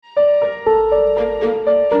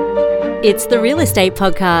It's the Real Estate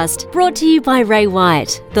Podcast, brought to you by Ray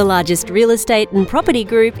White, the largest real estate and property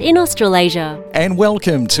group in Australasia. And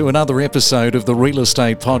welcome to another episode of the Real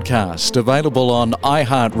Estate Podcast, available on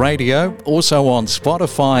iHeartRadio, also on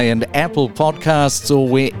Spotify and Apple Podcasts, or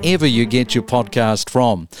wherever you get your podcast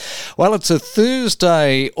from. Well, it's a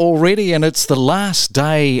Thursday already, and it's the last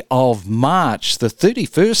day of March, the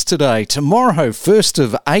 31st today, tomorrow, 1st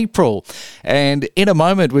of April. And in a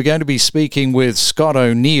moment, we're going to be speaking with Scott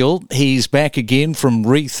O'Neill. He's back again from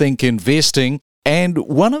Rethink Investing. And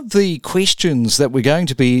one of the questions that we're going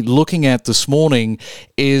to be looking at this morning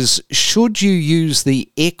is, should you use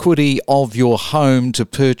the equity of your home to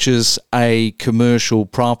purchase a commercial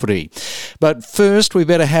property? But first, we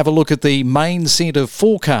better have a look at the main centre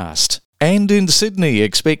forecast. And in Sydney,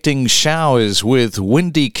 expecting showers with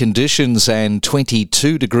windy conditions and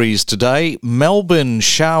 22 degrees today. Melbourne,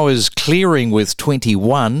 showers clearing with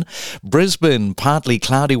 21. Brisbane, partly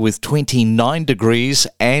cloudy with 29 degrees.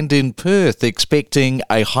 And in Perth, expecting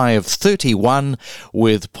a high of 31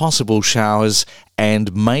 with possible showers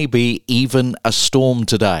and maybe even a storm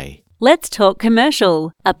today. Let's Talk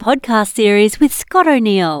Commercial, a podcast series with Scott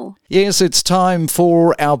O'Neill. Yes, it's time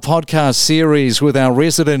for our podcast series with our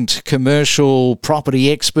resident commercial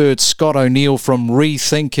property expert, Scott O'Neill from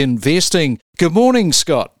Rethink Investing. Good morning,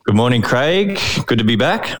 Scott. Good morning, Craig. Good to be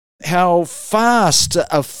back. How fast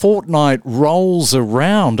a fortnight rolls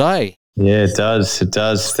around, eh? Yeah, it does. It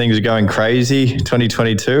does. Things are going crazy.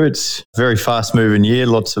 2022, it's a very fast-moving year.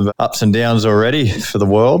 Lots of ups and downs already for the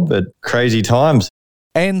world, but crazy times.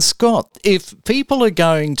 And Scott, if people are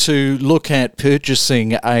going to look at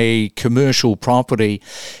purchasing a commercial property,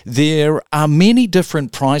 there are many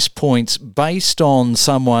different price points based on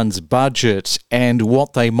someone's budget and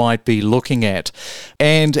what they might be looking at.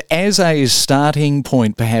 And as a starting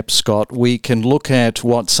point, perhaps, Scott, we can look at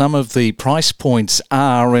what some of the price points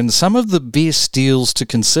are and some of the best deals to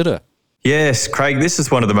consider. Yes, Craig, this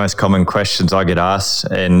is one of the most common questions I get asked,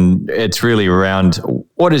 and it's really around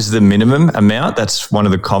what is the minimum amount? That's one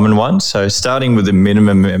of the common ones. So starting with the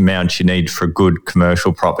minimum amount you need for a good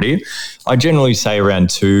commercial property, I generally say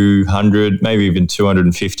around 200, maybe even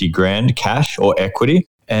 250 grand cash or equity.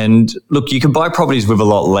 And look, you can buy properties with a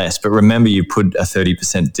lot less, but remember you put a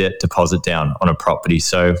 30% debt deposit down on a property.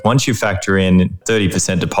 So once you factor in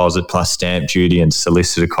 30% deposit plus stamp duty and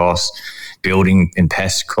solicitor costs, building and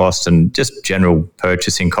pest costs and just general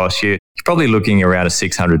purchasing costs, you're probably looking around a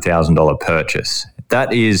 $600,000 purchase.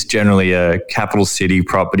 That is generally a capital city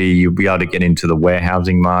property. You'll be able to get into the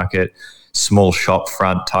warehousing market, small shop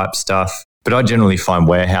front type stuff. But I generally find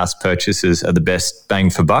warehouse purchases are the best bang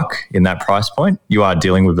for buck in that price point. You are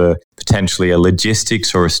dealing with potentially a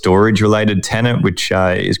logistics or a storage related tenant, which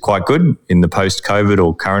is quite good in the post-COVID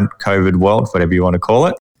or current COVID world, whatever you want to call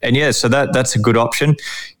it. And yeah, so that's a good option.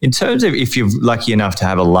 In terms of if you're lucky enough to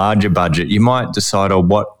have a larger budget, you might decide,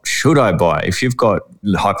 what should I buy? If you've got,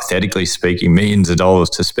 hypothetically speaking, millions of dollars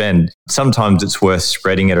to spend, sometimes it's worth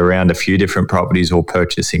spreading it around a few different properties or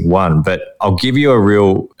purchasing one. But I'll give you a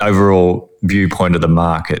real overall viewpoint of the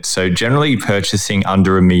market. So generally purchasing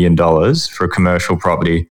under $1 million for a commercial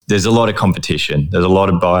property, there's a lot of competition. There's a lot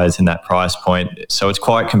of buyers in that price point. So it's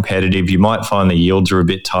quite competitive. You might find the yields are a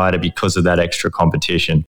bit tighter because of that extra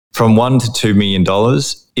competition. From $1 to $2 million,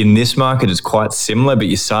 in this market, it's quite similar, but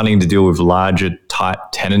you're starting to deal with larger type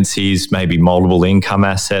tenancies, maybe multiple income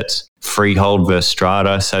assets, freehold versus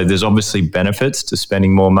strata. So there's obviously benefits to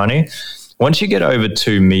spending more money. Once you get over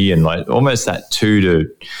 2 million, like almost that $2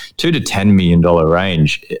 to $10 million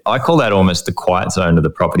range, I call that almost the quiet zone of the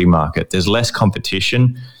property market. There's less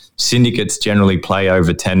competition. Syndicates generally play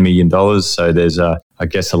over $10 million. So there's, a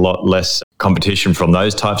lot less competition from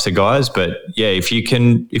those types of guys. But yeah, if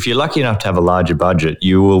you're lucky enough to have a larger budget,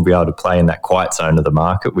 you will be able to play in that quiet zone of the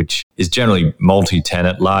market, which is generally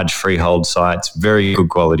multi-tenant, large freehold sites, very good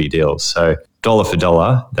quality deals. So dollar for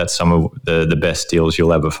dollar, that's some of the best deals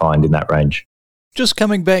you'll ever find in that range. Just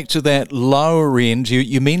coming back to that lower end,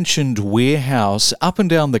 you mentioned warehouse. Up and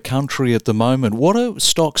down the country at the moment, what are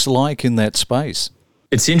stocks like in that space?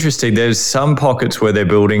 It's interesting. There's some pockets where they're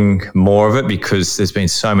building more of it because there's been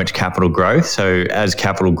so much capital growth. So as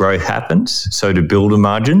capital growth happens, so do builder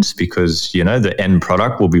margins because, the end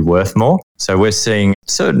product will be worth more. So we're seeing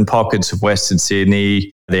certain pockets of Western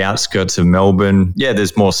Sydney, the outskirts of Melbourne. Yeah,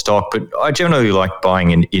 there's more stock, but I generally like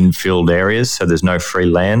buying in infilled areas. So there's no free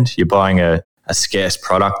land. You're buying a scarce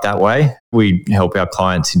product that way. We help our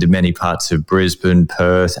clients into many parts of Brisbane,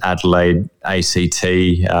 Perth, Adelaide, ACT,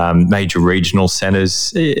 major regional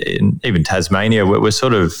centres, even Tasmania. We're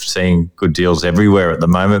sort of seeing good deals everywhere at the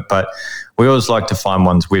moment, but we always like to find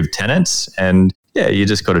ones with tenants. And yeah, you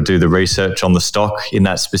just got to do the research on the stock in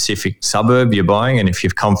that specific suburb you're buying. And if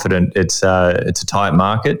you're confident it's a tight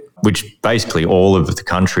market, which basically all of the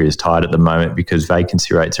country is tight at the moment because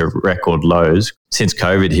vacancy rates are record lows. Since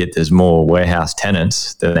COVID hit, there's more warehouse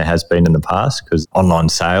tenants than there has been in the past because online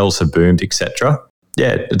sales have boomed, etc.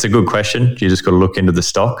 Yeah, it's a good question. You just got to look into the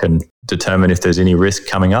stock and determine if there's any risk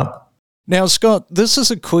coming up. Now, Scott, this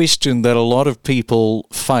is a question that a lot of people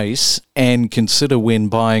face and consider when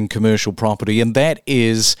buying commercial property, and that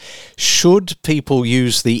is, should people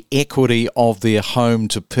use the equity of their home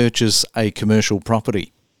to purchase a commercial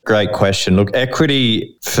property? Great question. Look,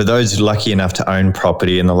 equity, for those lucky enough to own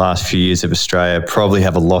property in the last few years of Australia, probably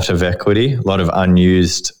have a lot of equity, a lot of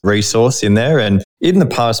unused resource in there. And in the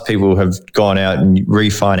past, people have gone out and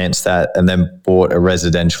refinanced that and then bought a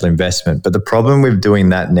residential investment. But the problem with doing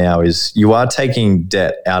that now is you are taking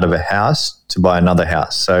debt out of a house to buy another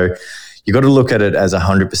house. So you've got to look at it as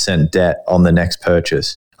 100% debt on the next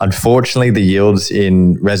purchase. Unfortunately, the yields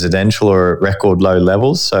in residential are at record low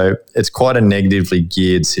levels, so it's quite a negatively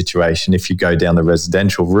geared situation if you go down the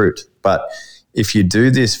residential route. But if you do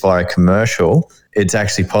this via commercial, it's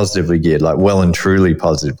actually positively geared, like well and truly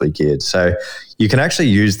positively geared. So you can actually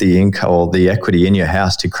use the income or the equity in your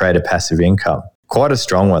house to create a passive income. Quite a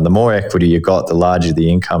strong one. The more equity you got, the larger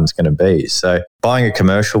the income is going to be. So buying a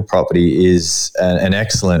commercial property is an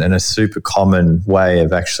excellent and a super common way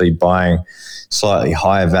of actually buying slightly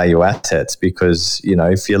higher value assets because, you know,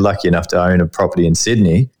 if you're lucky enough to own a property in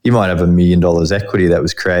Sydney, you might have $1 million equity that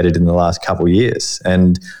was created in the last couple of years.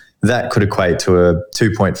 And that could equate to a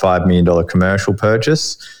 $2.5 million commercial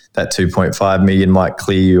purchase. That $2.5 million might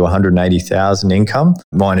clear you $180,000 income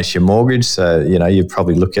minus your mortgage. So, you know, you'd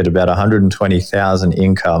probably look at about $120,000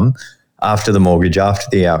 income after the mortgage, after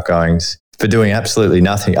the outgoings, for doing absolutely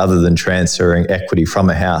nothing other than transferring equity from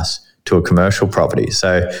a house to a commercial property.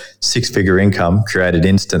 So 6-figure income created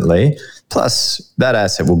instantly, plus that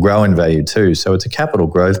asset will grow in value too. So it's a capital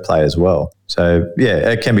growth play as well. So yeah,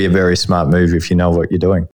 it can be a very smart move if you know what you're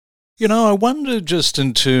doing. You know, I wonder just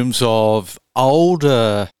in terms of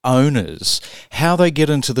older owners, how they get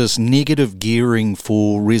into this negative gearing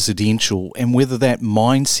for residential and whether that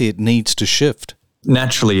mindset needs to shift.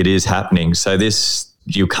 Naturally, it is happening. So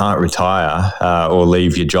you can't retire or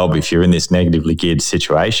leave your job if you're in this negatively geared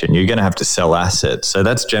situation. You're going to have to sell assets. So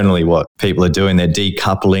that's generally what people are doing. They're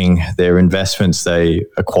decoupling their investments they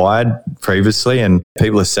acquired previously, and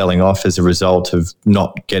people are selling off as a result of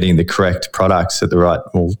not getting the correct products at the right,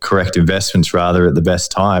 or correct investments rather, at the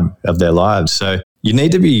best time of their lives. So you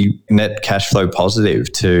need to be net cash flow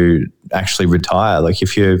positive to actually retire. Like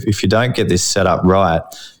if you don't get this set up right,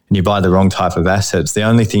 and you buy the wrong type of assets, the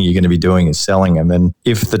only thing you're going to be doing is selling them. And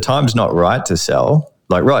if the time's not right to sell,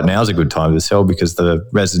 like right now is a good time to sell because the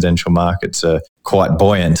residential markets are quite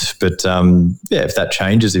buoyant. But if that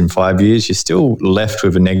changes in 5 years, you're still left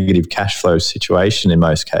with a negative cash flow situation in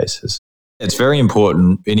most cases. It's very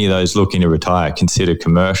important, any of those looking to retire, consider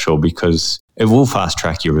commercial because it will fast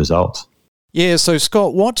track your results. Yeah, so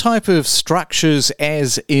Scott, what type of structures,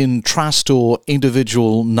 as in trust or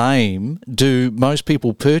individual name, do most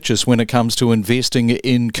people purchase when it comes to investing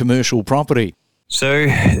in commercial property? So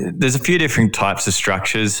there's a few different types of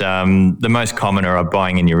structures. The most common are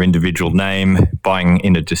buying in your individual name, buying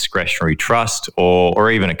in a discretionary trust,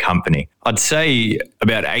 or even a company. I'd say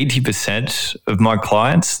about 80% of my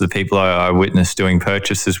clients, the people I witness doing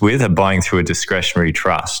purchases with, are buying through a discretionary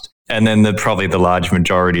trust. And then probably the large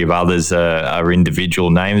majority of others are individual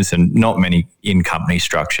names and not many in-company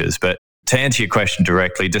structures. But to answer your question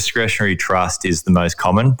directly, discretionary trust is the most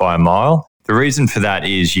common by a mile. The reason for that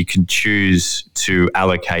is you can choose to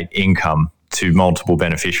allocate income to multiple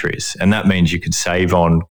beneficiaries. And that means you could save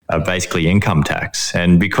on basically income tax.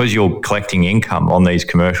 And because you're collecting income on these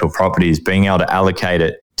commercial properties, being able to allocate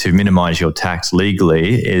it to minimize your tax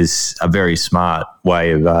legally is a very smart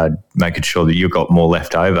way of making sure that you've got more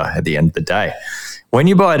left over at the end of the day. When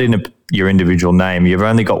you buy it in your individual name, you've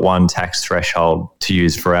only got one tax threshold to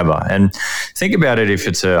use forever. And think about it if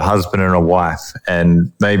it's a husband and a wife,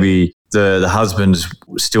 and maybe the husband's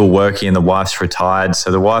still working and the wife's retired.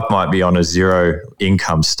 So the wife might be on a zero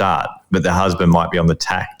income start, but the husband might be on the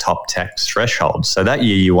top tax threshold. So that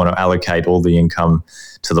year you want to allocate all the income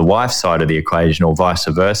to the wife's side of the equation or vice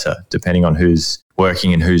versa, depending on who's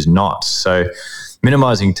working and who's not. So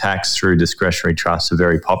minimising tax through discretionary trusts are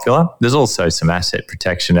very popular. There's also some asset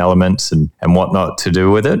protection elements and whatnot to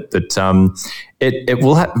do with it, but it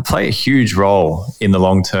will play a huge role in the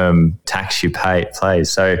long-term tax you pay.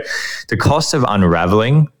 So the cost of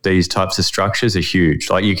unraveling these types of structures are huge.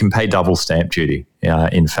 Like you can pay double stamp duty,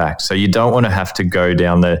 in fact. So you don't want to have to go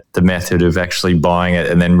down the method of actually buying it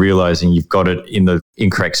and then realizing you've got it in the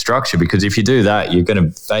incorrect structure, because if you do that, you're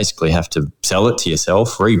going to basically have to sell it to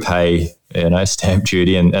yourself, repay stamp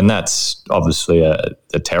duty, and that's obviously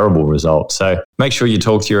a terrible result. So make sure you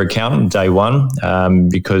talk to your accountant day one,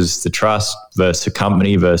 because the trust versus a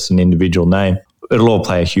company versus an individual name, it'll all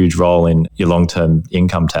play a huge role in your long-term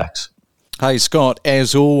income tax. Hey, Scott,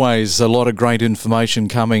 as always, a lot of great information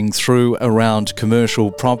coming through around commercial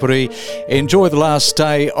property. Enjoy the last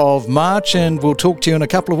day of March, and we'll talk to you in a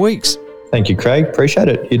couple of weeks. Thank you, Craig. Appreciate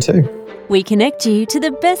it. You too. We connect you to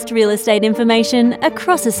the best real estate information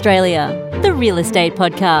across Australia. The Real Estate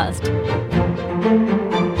Podcast.